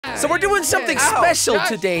So we're doing something special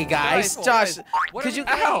today, guys. Josh, could you?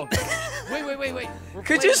 Ow. Wait.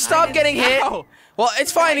 Could you stop getting hit? Ow. Well,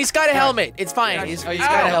 it's fine. He's got a helmet. It's fine. He's got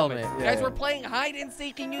a helmet. Guys, we're playing hide and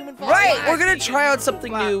seek in human fall. Right. We're gonna try out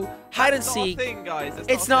something new. Hide and That's not a seek. thing, guys. That's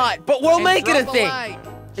It's not a not, but we'll make it a thing.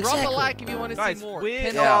 Drop Exactly. a like if you want to see Guys, more. we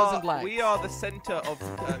 10,000 likes. are the center of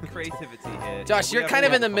creativity here. Josh, We you're have kind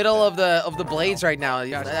of all in the middle of the blades right now.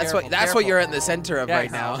 Josh, That's careful. what you're in the center of right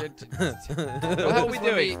now. What are we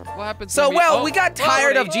doing? What happens? So when well, we got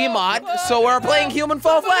tired of Gmod, Gmod, so we're playing Human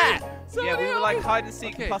Fall Flat. Yeah, we were like hide and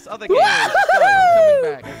seek Okay. plus other games. I'm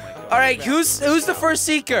coming back. All right, who's the first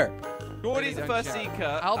seeker? Jordy's the Don't first shout.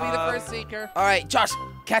 seeker. I'll be the first seeker. All right, Josh,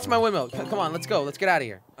 catch my windmill. Come on, let's go. Let's get out of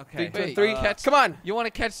here. Okay. Wait, Three. catch- Come on. You want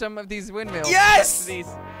to catch some of these windmills? Yes. These.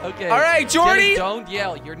 Okay. All right, Jordy. Jelly, don't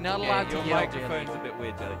yell. You're not allowed to Your yell, microphone's Jelly. a bit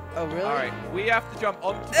weird, Jelly. Oh really? All right, we have to jump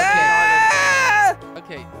onto the Ah!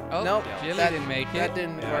 Okay. Oh, Nope, Jelly that- didn't make it. That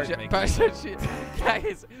didn't Yeah, work. I didn't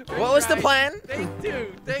Guys, What was the plan? Take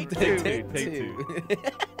two. Take Take two. two.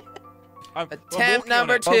 I'm Attempt working on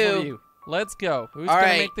number it. Both of two. you. Let's go. Who's All gonna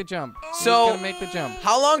right. make the jump? So- Who's gonna make the jump?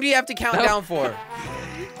 How long do you have to count No. down for?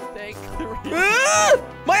 Take three. Ah!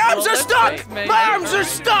 My arms are let's stuck. just make My it. arms are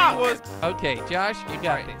stuck. Okay, Josh, you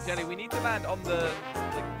got Right, this. Jelly, we need to land on the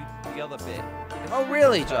other bit. Oh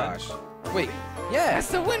really, Josh? Wait. Yeah. That's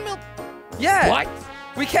the windmill. Yeah. What?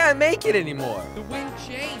 We can't make it anymore. The wind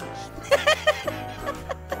changed.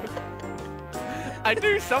 I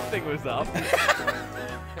knew something was up.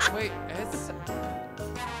 Wait,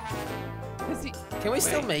 is he? Can we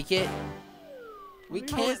still Wait. make it? We How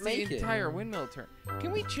can't is the make it. entire windmill turn.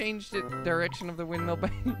 Can we change the direction of the windmill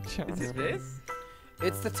by any chance? Is it this?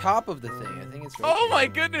 It's the top of the thing. I think it's. Oh my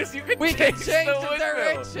goodness, you can We can change change the windmill.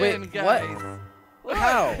 direction, Wait, what? guys.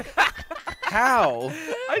 How? How?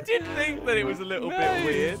 I did think that it was a little bit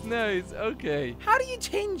weird. Nice. Okay. How do you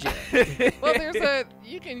change it? Well, there's a.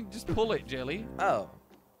 You can just pull it, Jelly. Oh. Yeah,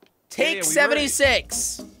 Take we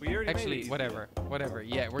 76. We already Actually, made it. whatever.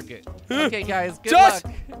 Yeah, we're good. Okay, guys. Good Josh!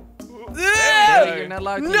 luck. Ah! Jelly, you're not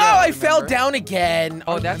allowed to No, yell, I fell remember? down again.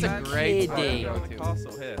 Oh, Are that's you a great kidding? spot. On the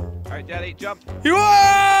castle here. All right, Jelly, jump. You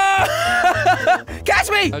are! Catch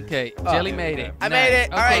me! Okay, Oh, Jelly here made we it. I made it.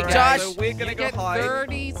 Nice. All right, Okay, Josh. So we're gonna You go get hide.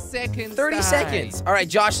 30 seconds. 30 to seconds. hide. All right,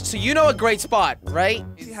 Josh, so you know a great spot, right?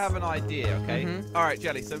 You have an idea, okay? Mhm. All right,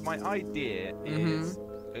 Jelly. So my idea Mhm. is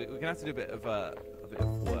we're gonna have to do a bit of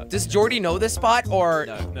work. Does Jordy know this spot, or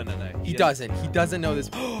No. he doesn't? He doesn't know this.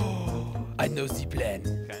 I know the plan.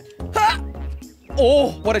 Okay. Ha!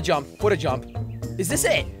 Oh, what a jump! What a jump! Is this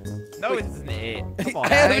it? No, it isn't it. Come on. I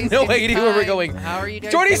have Guys, no it's idea where we're time. going. How are you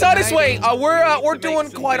guys? Jordy's on his way. hiding? We're We need to doing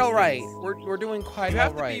make some quite all right. distance. We're doing quite You all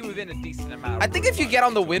have to right. be within a decent amount. I think if you get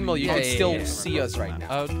on the windmill, you Yeah, can yeah, still yeah. see us right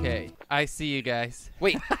now. Okay, I see you guys.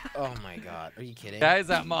 Wait. Oh my God. Are you kidding? Guys,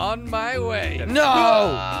 I'm on my way. No.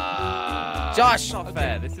 Josh, It's not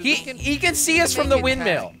fair. This is He can see us from the Make it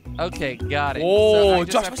windmill. Okay, got it. Oh, so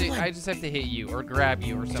Josh, I what's the plan? just have to hit you or grab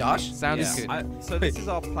you or something. Josh? Sounds yeah. good. So this is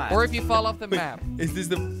our plan. Or if you fall off the map. Is this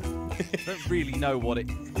the? I don't really know what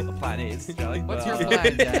the plan is, Jelly. What's but, your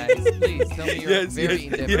plan, guys? Please tell me you're Yes, very yes,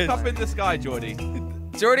 in-depth. yes. Look up in the sky, Jordy.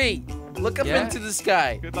 Jordy, look up Yeah? into the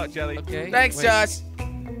sky. Good luck, Jelly. Okay. Thanks, wait, Josh.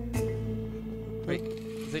 Wait.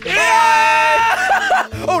 Is it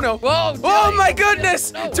Oh no! Whoa! Oh Jelly. my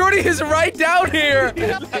goodness! No. Jordy is right down here.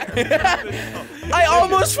 I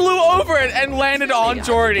almost flew over it and landed on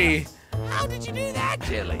Jordy. How did you do that,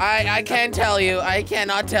 Jelly? I can't tell you. I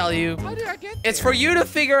cannot tell you. How did I get It's there? for you to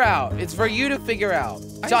figure out. It's for you to figure out.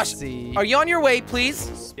 I Josh, see. are you on your way,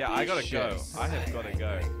 please? Yeah, I gotta go. I have gotta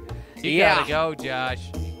go. You Yeah. gotta go,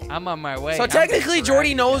 Josh. I'm on my way. So I'm technically, the Jordy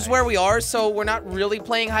correct knows guy. where we are, so we're not really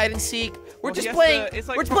playing hide and seek. We're Well, just he has playing. to- it's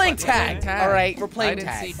like we're proper- playing we're tag. playing All right, we're Hide playing and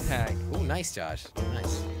tag. seek tag. Ooh, nice, Josh.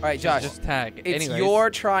 Nice. All right, Josh. Just tag. It's Anyways. your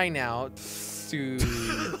try now to.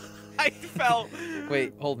 I fell.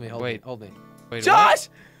 Wait, hold me. Hold me. Wait. Hold me. Wait, Josh!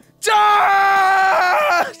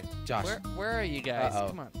 Josh! Josh. what? Where are you guys? Uh-oh.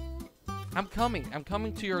 Come on. I'm coming. I'm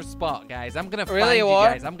coming to your spot, guys. I'm gonna Really, find you you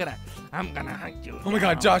are? guys. I'm gonna hunt you. Oh my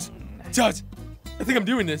God, Josh! Josh! I think I'm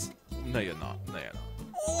doing this. No, you're not. No, you're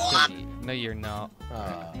not. No, you're not.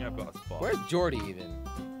 Yeah, I've got a spot. Where's Jordy even?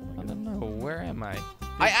 I don't know. Where am I?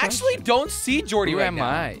 I actually don't see Jordy Who right am now.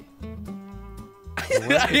 I?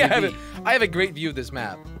 I have a great view of this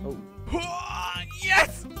map. Oh,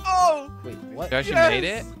 Yes! Oh! wait, what? Josh, you Yes! made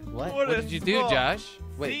it? What? What did you do, spot. Josh?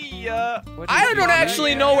 Wait. See ya! What did I you don't do?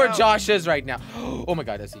 actually know where Josh is right now. Oh my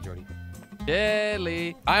God, I see Jordy.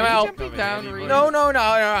 Jelly. I'm Are you out. jumping down, really? No,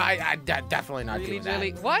 definitely not Really, doing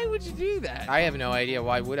Jelly? that. Why would you do that? I have no idea.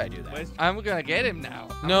 Why would I do that? Where's I'm gonna get him now.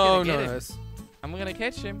 I'm No, gonna get no, him. that's I'm gonna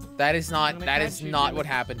catch him. That is not. gonna That catch is you, not Jelly. what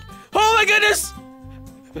happened. Oh my goodness!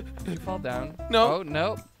 You fall down. No. Oh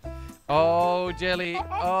no. Oh, Jelly. Oh.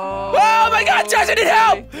 Oh my God, Josh! I need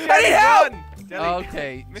help! I need help! Jelly.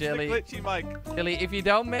 Okay, Mr. Jelly. Glitchy Mike. Jelly, if you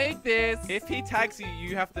don't make this. If he tags you,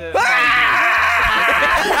 you have to.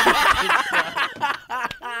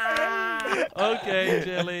 Okay,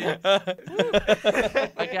 Jelly.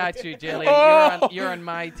 I got you, Jelly. Oh. You're on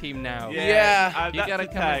my team now. Yeah. You that's gotta a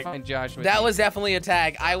come and tag. find Josh with That me. was definitely a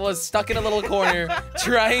tag. I was stuck in a little corner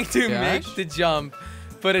trying to make Josh? the jump,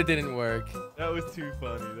 but it didn't work. That was too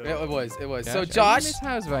funny. It was. It was. So Are you in Josh. this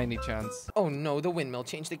house by any chance? Oh no, the windmill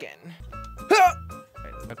changed again.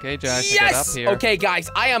 Okay, Josh. Yes. Get up here. Okay, guys,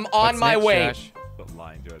 I am on What's my next, way. Josh? Stop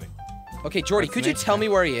lying, Jordy. Okay, Jordy, What's could you next, tell Josh? me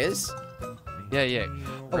where he is? Yeah, yeah.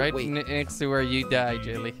 Oh, Right wait. next to where you die,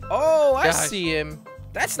 Jelly. Oh, I Josh. see him.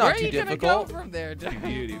 That's Where not are too you difficult. gonna go from there, Josh?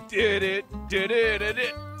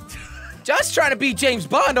 Just trying to be James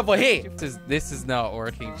Bond over here. This is not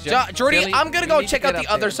working. Jordy, Jelly, I'm gonna you go need to check out get the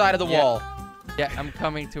up other there. side of the Yeah. wall. Yeah, I'm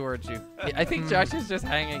coming towards you. Yeah, I think Josh is just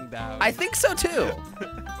hanging down. I think so too.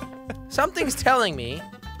 Something's telling me.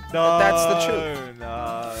 No, That's the truth.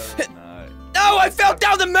 No. No, I fell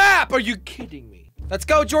down the map. Are you kidding me? Let's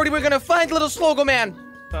go, Jordy. We're gonna find little Slogo Man.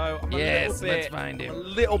 So I'm Yes, a let's little bit, find him. a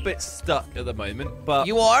little bit stuck at the moment, but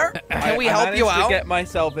You are? Can we help you I managed out? to get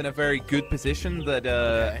myself in a very good position that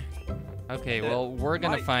Okay, well, we're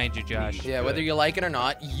gonna Might find you, Josh. Yeah, whether you like it or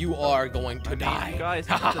not, you are going to you die. guys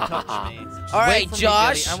have to touch me. All right, Wait for me,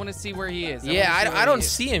 Josh. Jelly. I want to see where he is. Yeah, I don't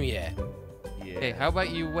see him yet. Yeah. Okay, how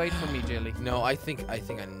about you wait for me, Jelly? No, I think I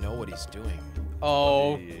know what he's doing.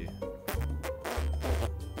 Oh.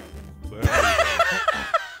 Where are you?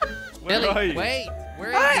 Where are Jelly, you? wait. Where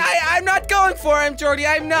is he? I'm not going for him, Jordy.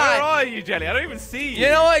 I'm Where not. are you, Jelly? I don't even see you.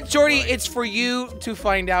 You know what, Jordy? It's for you to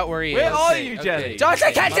find out where he Where is. are Okay, you, okay. Jelly? Josh,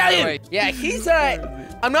 I can't On tell my you. way. Yeah, he's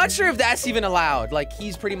I'm not sure if that's even allowed. Like,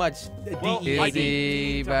 he's pretty much Well, DEAD. Is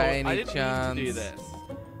he by I any didn't chance? mean to do this.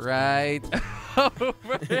 Right.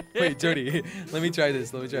 over Wait, Jordy, let me try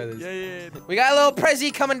this. Let me try this. Yeah. We got a little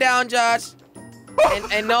Prezi coming down, Josh.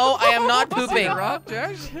 And no, I am not See the pooping. rock,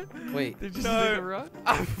 Josh? Wait, Did you No. see the rock?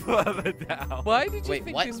 I'm further down. Why did you Wait,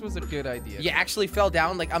 think what? this was a good idea? you actually fell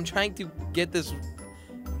down? Like, I'm trying to get this.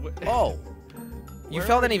 Wh- Oh. You Where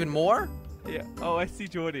fell are down you? even more? Yeah. Oh, I see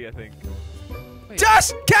Jordy, I think. Wait.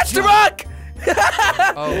 Josh, catch the rock!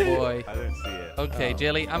 Oh boy. I don't see it. Okay, Oh.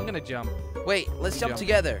 Jelly, I'm gonna jump. Wait, let's jump Jump.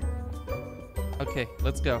 together. Okay,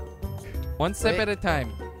 let's go. One step Wait. at a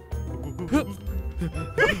time.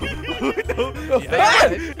 Ah!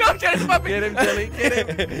 No, Jelly's my Get him, Jelly. Get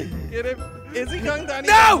him. Get him. Is he going down?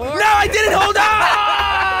 No! even more? No, I didn't hold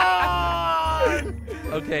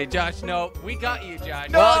on! Okay, Josh, no. We got you, Josh.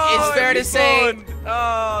 Well, it's fair to say-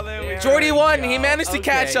 Oh, there we go. Jordy won. He managed to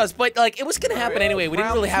catch Okay. us, but like it was gonna happen anyway. We didn't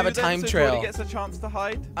Round really have a two then, time so trail. Jordy gets a chance to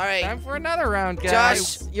hide. All right, Time for another round,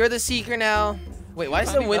 guys. Josh, you're the seeker now. Wait, why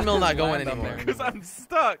is the windmill not going Land on anymore? there. Because I'm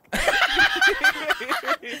stuck.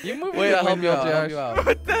 You move Wait, the I'll help you windmill, out. I'll help you Josh. out.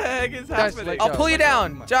 What the heck is Josh, happening? let I'll go. pull you Let go.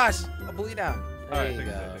 down, Josh. I'll pull you down. There Alright, you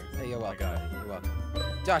thanks, go. thanks. Hey, you're I welcome. got it. You're welcome.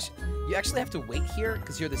 Josh, you actually have to wait here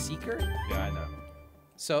because you're the seeker. Yeah, I know.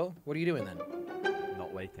 So, what are you doing then?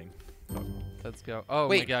 Not waiting. Let's go. Oh my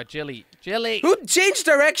Wait. God, Jelly. Jelly. Who changed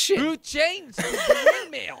direction? Who changed the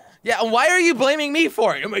windmill? Yeah, and why are you blaming me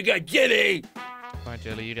for it? Oh my God, Giddy! Come on,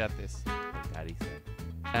 Jelly, you got this. Daddy said.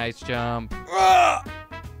 Nice jump. Ah!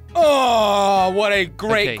 Oh, what a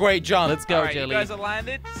great, Okay, great jump. Let's go, Alright, Jelly. you guys are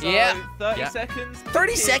landed. So Yeah. 30 Yeah. seconds.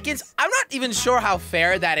 30 seconds? I'm not even sure how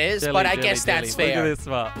fair that is, Jelly, but I Jelly, guess that's Jelly. fair. Look at this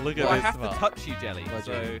spot. Look at Well, I this have spot. to touch you, Jelly. What,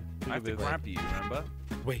 So Jelly? I have to Look at grab you, remember?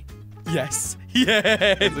 Wait. Yes.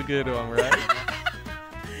 Yes. That's a good one, right?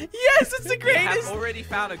 Yes, it's the We have greatest. already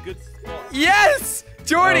found a good spot. Yes!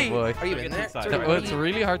 Jordy! Oh, boy. Are you Look in at there? this side, Jordy, right? Well, are it's you-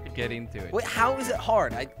 really hard to get into it. Wait, how is it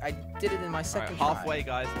hard? I did it in my Alright, second halfway,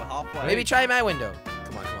 try. guys. We're halfway. Maybe try my window.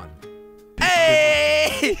 Come on, come on.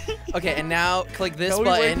 Hey! Okay, and now click this No, we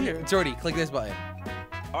wait button. here. Jordy, click this button.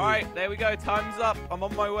 Alright, there we go. Time's up. I'm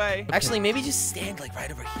on my way. Actually, maybe just stand like right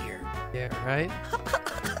over here. Yeah, right?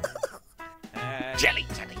 And Jelly,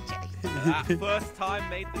 jelly, jelly. that first time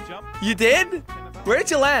made the jump. You did? Where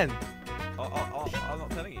did you land? I'm not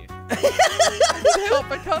telling you. Help,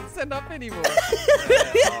 I can't stand up anymore.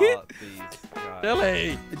 Where are these guys?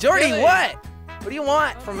 Jelly. Jordy, Jelly. what? What do you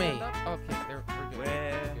want from me? Okay, we're good. Where?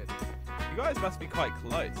 We're good. You guys must be quite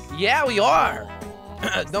close. Yeah, we are.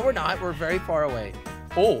 No, we're not. We're very far away.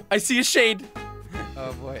 Oh, I see a shade.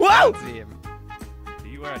 Oh boy. Whoa! I don't see him. Are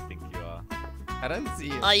you where I think you are? I don't see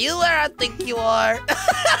him. Are you where I think you are?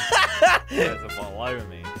 There's a below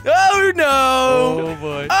me. Oh no! Oh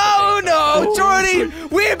boy. Oh no, Jordy!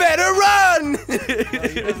 We better run!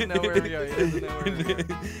 He doesn't know where we are. He doesn't know where we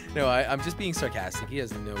are. No, I'm just being sarcastic. He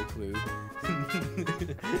has no clue.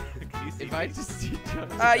 If I just see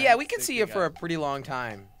Josh. Yeah, we can see you for a pretty long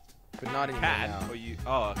time, but not anymore Can now. or you?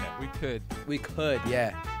 Oh, okay. We could. We could,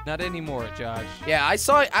 yeah. Not anymore, Josh. Yeah,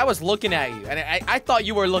 I was looking at you, and I thought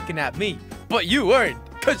you were looking at me, but you weren't,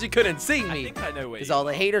 because you couldn't see I me. think I know where Because you all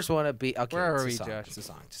the are. haters want to be. Okay, Where it's are a we, song, Josh? It's a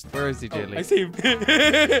song. Just... Where is he, Jelly? I see him.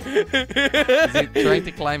 Is he trying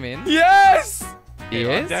to climb in? Yes! He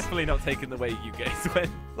I'm is? definitely not taking the way you guys went.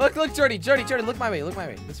 Look, Jordy, look my way,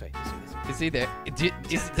 This way. Is he there?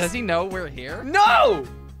 Does he know we're here? No!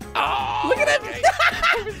 Oh, Look at him!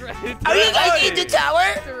 I was ready to- Are you guys in the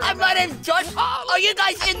tower? I'm my name's Josh. Are you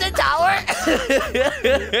guys in the tower?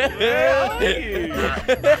 Where are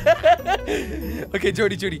you? Okay,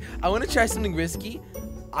 Jordy, I want to try something risky.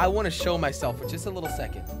 I want to show myself for just a little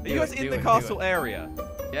second. Are you guys in the castle area?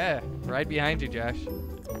 Yeah, right behind you, Josh.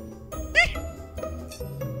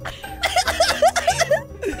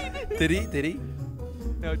 Did he?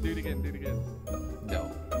 No, do it again.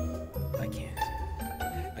 No.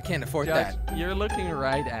 I can't afford Josh, that. you're looking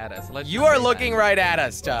right at us. Let's You just are say looking that. right at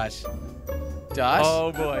us, Josh. Josh?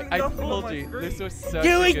 Oh boy, I Nothing on told my you. screen. This was such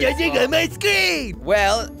You a ain't good touching spot. on my screen.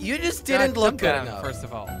 Well, you just didn't Josh, look jump good down, enough. First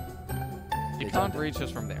of all, you Yeah, can't jump reach us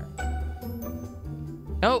from there.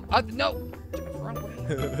 No, no. Wrong way.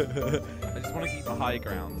 I just want to keep a high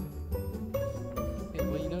ground. Okay,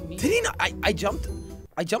 well, you don't need. Did he not?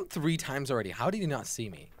 I jumped 3 times already. How did he not see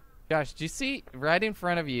me? Josh, do you see right in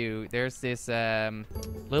front of you? There's this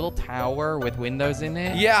little tower with windows in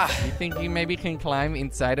it. Yeah. You think you maybe can climb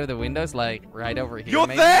inside of the windows, like right over here? You're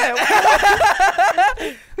maybe? there!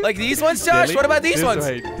 Like these ones, Josh? Jelly? What about these this ones?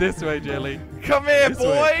 Way, this way, Jelly. Come here, This way.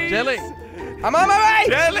 boys! Jelly. I'm on my way!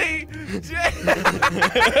 Jelly!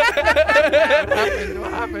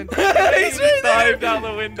 What happened? He's right there! Dived out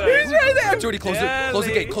the window. He's right there! Jordy, close the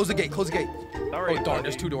Jelly. gate, close the gate. Sorry, Oh, darn,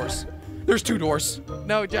 there's 2 doors. There's 2 doors.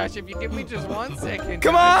 No, Josh, if you give me just 1 second.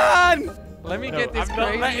 Come Josh, on! Let me No, get this I'm not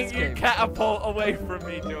crazy letting you escape. catapult away from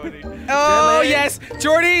me, Jordy. Oh, Jelly. yes!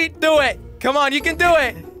 Jordy, do it! Come on, you can do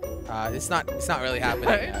it! It's not really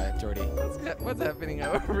happening, Jordy. What's happening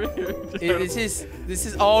over here? This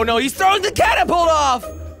is, oh no, he's throwing the catapult off!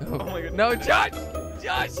 Oh my god. No, Josh!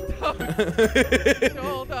 Josh, don't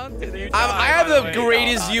hold on to this. I have by the the way.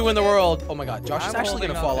 greatest view in the world. Oh my god, Josh is I'm actually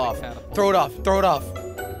gonna holding fall on off. to the catapult. Throw it off.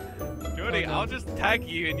 Jordy, Oh, no. I'll just tag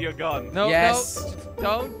you and you're gone. No, Yes. no,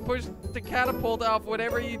 don't push the catapult off.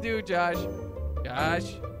 Whatever you do, Josh.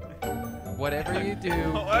 Josh, whatever you do,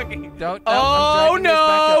 Not working. don't. Oh I'm dragging this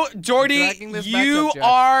back no, Jordy, dragging this back you up, Josh.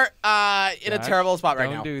 are in a Josh, terrible spot right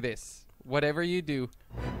don't now. do this. Whatever you do.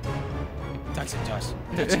 Touch it, Josh.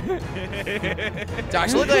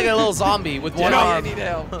 Josh, you look like a little zombie with one Jelly, I arm. need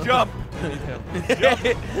help. Jump! I need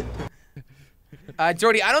help.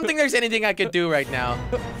 Jordy, I don't think there's anything I could do right now.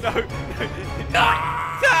 No.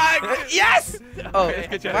 Tag! Yes! Oh, Okay,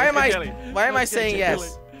 good Jelly, why am good I Jelly. why am I Let's get saying Jelly.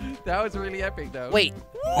 yes? That was really epic, though. Wait,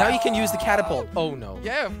 now you can use the catapult. Oh no.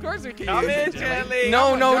 Yeah, of course we can Come use here, it, Jelly.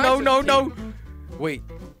 No, no, Josh no, is no, no. king. Wait,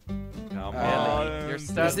 Come Jelly, on. you're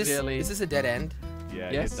stuck. is this a dead end?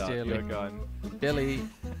 Yeah, Yes, you're done. Jelly. You're gone. Billy.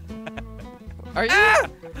 Are you? Ah!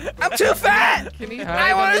 I'm too fat! Can he hide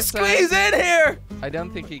I on want to this side? squeeze in here! I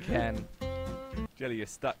don't think he can. Jelly, you're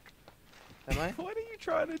stuck. Am I? What are you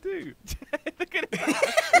trying to do? Look at it.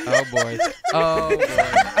 Oh boy. Oh boy.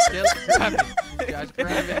 Jelly, grab it. Josh,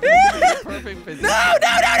 grab it. Perfect position. No,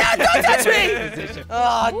 don't touch me! Position.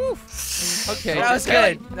 Oh, Okay. that was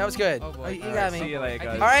Jelly. good. That was good. Oh, boy. You All got right, me. see you later, I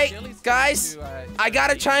guys. think All right, Jelly's going guys, to, I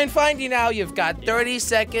gotta try and find you now. You've got 30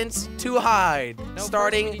 seconds to hide. No, first we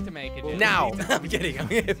starting need to make it, Jelly. now. I'm kidding. I'm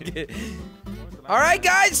kidding. All right,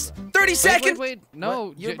 guys, 30 Wait, seconds. wait. No,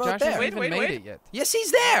 What? You're both Josh there. hasn't Wait, even wait, made wait. it yet. Yes,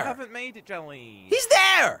 he's I there. haven't made it, Jelly. He's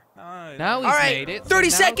there. No, Now All he's right, made it. 30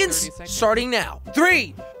 so now seconds, 30 seconds. starting now.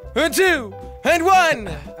 3, and 2, and 1.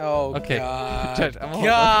 Oh, Okay. God. Josh, I'm holding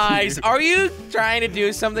on to Guys, you. are you trying to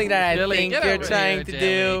do something that I Jelly, think get you're over trying here, to Jelly.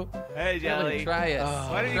 do? Hey, Jelly. Try us.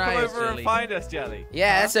 Oh. Why don't you Try come us, over and Jelly. find us, Jelly?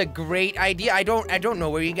 Yeah, that's a great idea. I don't know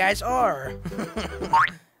where you guys are.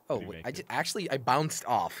 Oh, You wait, make I bounced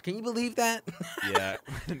off. Can you believe that? Yeah.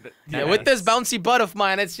 Yeah, with this bouncy butt of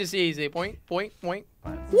mine, it's just easy. Point, point, point.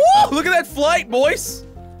 Nice. Whoa! Look at that flight, boys.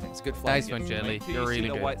 It's a good flight. Nice one, Jelly. Wait till You're you see really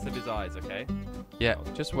the good. whites of his eyes, okay? Yeah,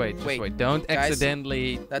 just wait. Just Wait, wait. Don't guys.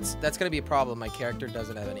 accidentally. That's gonna be a problem. My character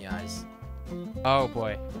doesn't have any eyes. Oh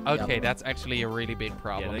boy. Okay, that's actually a really big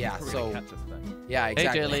problem. Yeah, probably so- catch us then. Yeah, Hey,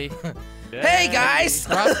 exactly. Jelly. Hey, guys!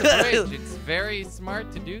 Cross the bridge. It's very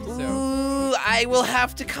smart to do so. Ooh, I will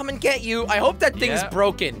have to come and get you. I hope that thing's Yeah.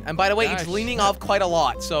 broken. And by the way, it's Gosh. leaning off quite a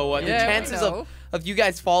lot. So the Yeah, we chances know. of you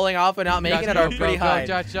guys falling off and not making Josh, it are go, pretty go, high.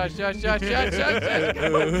 Josh, Josh.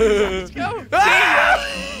 Go. Ah!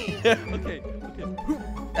 Okay.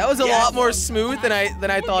 That was a lot more smooth than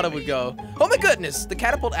I thought it would go. Oh my goodness, the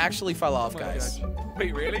catapult actually fell off, guys.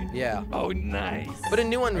 Wait, really? Yeah, Oh, nice. but a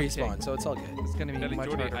new one respawned, so it's all good. It's gonna be Jelly, much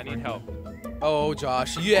Jordy, harder. I for need him. help. Oh,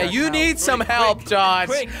 Josh, yeah, you help. need some Jordy, help, quick, Josh.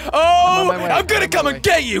 quick. Oh, I'm on my way, I'm gonna I'm come on my and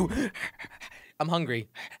way. get you. I'm hungry.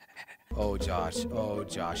 Oh, Josh. Oh,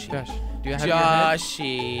 Joshy. Josh, do you have your head?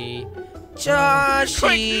 Joshy.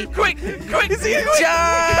 Joshy. Quick! Joshy.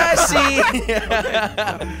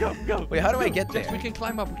 Go! Wait, how do I get Josh, we there? can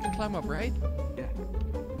climb up. We can climb up, right? Yeah.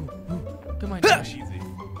 Come on, Josh. Easy.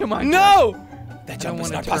 Come on. Josh. No! That I jump don't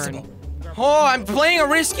is wanna not turn. possible. Oh, I'm playing a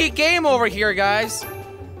risky game over here, guys.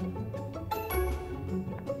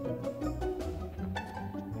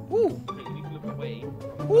 Ooh. Okay, you need to look away.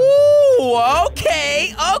 Ooh,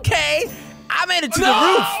 okay. I made it to the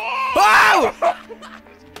roof. Oh!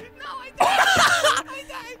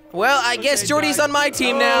 Well, I guess Jordy's on my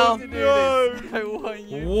team now. I want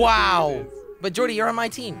you. Wow. But Jordy, you're on my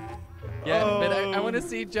team. Yeah, but I want to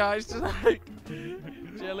see Josh like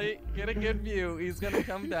Jelly, get a good view. He's gonna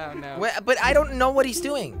come down now. Well, but I don't know what he's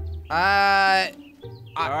doing. right.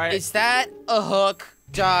 Is that a hook,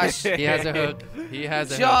 Josh? He has a hook. He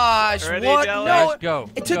has a hook. Josh, Ready, what? Jelly? No, Josh, go.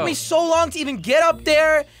 it took go. me so long to even get up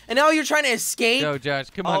there, and now you're trying to escape. Go,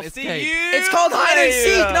 Josh. Come on, I'll escape. see you. It's called hide and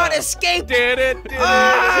seek, later. not escape. Did it?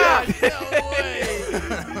 Ah!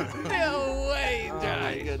 No way, Oh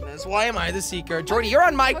my goodness, why am I the seeker? Jordy, you're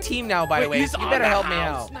on my team now, by the way. He's So you on better the help me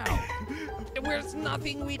house out. now. There's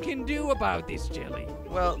nothing we can do about this, Jelly.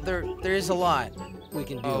 Well, there is a lot we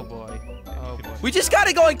can do. Oh boy. Oh boy. We just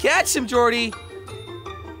gotta go and catch him, Jordy.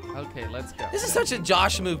 Okay, let's go. This is such a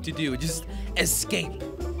Josh move to do. Just escape.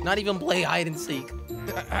 Not even play hide and seek.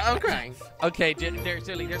 I'm crying. Okay, Jelly,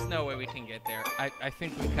 there's no way we can get there. I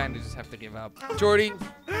think we kind of just have to give up. Jordy,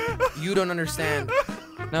 you don't understand.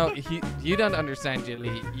 No, you don't understand,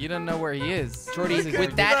 Jelly. You don't know where he is. Jordy, This is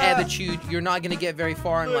with that attitude, you're not gonna get very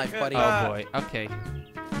far in life, buddy. Oh boy. Okay.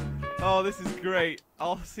 Oh, this is great.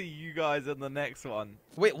 I'll see you guys in the next one.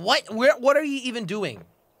 Wait, what? What are you even doing?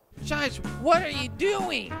 Josh, what are you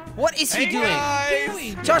doing? What is he Hey,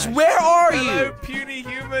 doing? guys. Josh, where are Hello, you? puny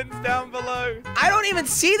humans down below. I don't even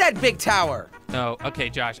see that big tower. No. Okay,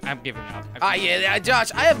 Josh, I'm giving up. Yeah,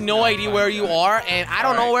 Josh, I have no idea where you are, and I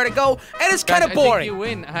don't know where to go, and it's kind of Josh, I think boring. you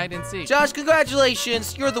win hide and seek. Josh,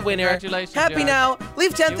 congratulations. You're the winner. Congratulations, Happy Josh. now.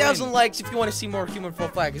 Leave 10,000 win. likes if you want to see more Human Fall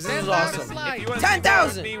Flag, because this is 10,000 awesome. likes. If you want to see more of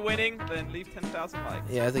 10,000. me winning, then leave 10,000 likes.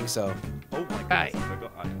 Yeah, I think so. Oh my Bye. goodness, I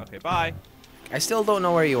forgot. Okay, bye. I still don't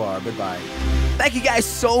know where you are, but bye. Thank you guys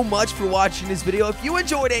so much for watching this video. If you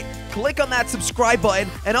enjoyed it, click on that subscribe button,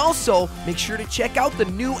 and also make sure to check out the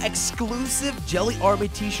new exclusive Jelly Army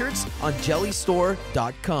t-shirts on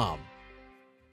jellystore.com.